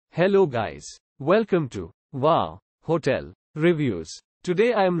Hello guys. Welcome to Wow Hotel Reviews.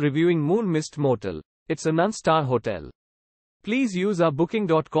 Today I am reviewing Moon Mist Motel. It's a non-star hotel. Please use our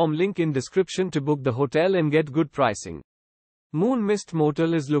booking.com link in description to book the hotel and get good pricing. Moon Mist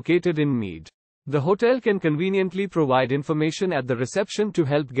Motel is located in Meade. The hotel can conveniently provide information at the reception to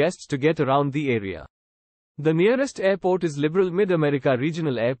help guests to get around the area. The nearest airport is Liberal Mid-America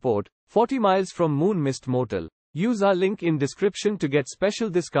Regional Airport, 40 miles from Moon Mist Motel. Use our link in description to get special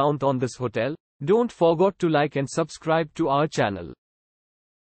discount on this hotel. Don't forget to like and subscribe to our channel.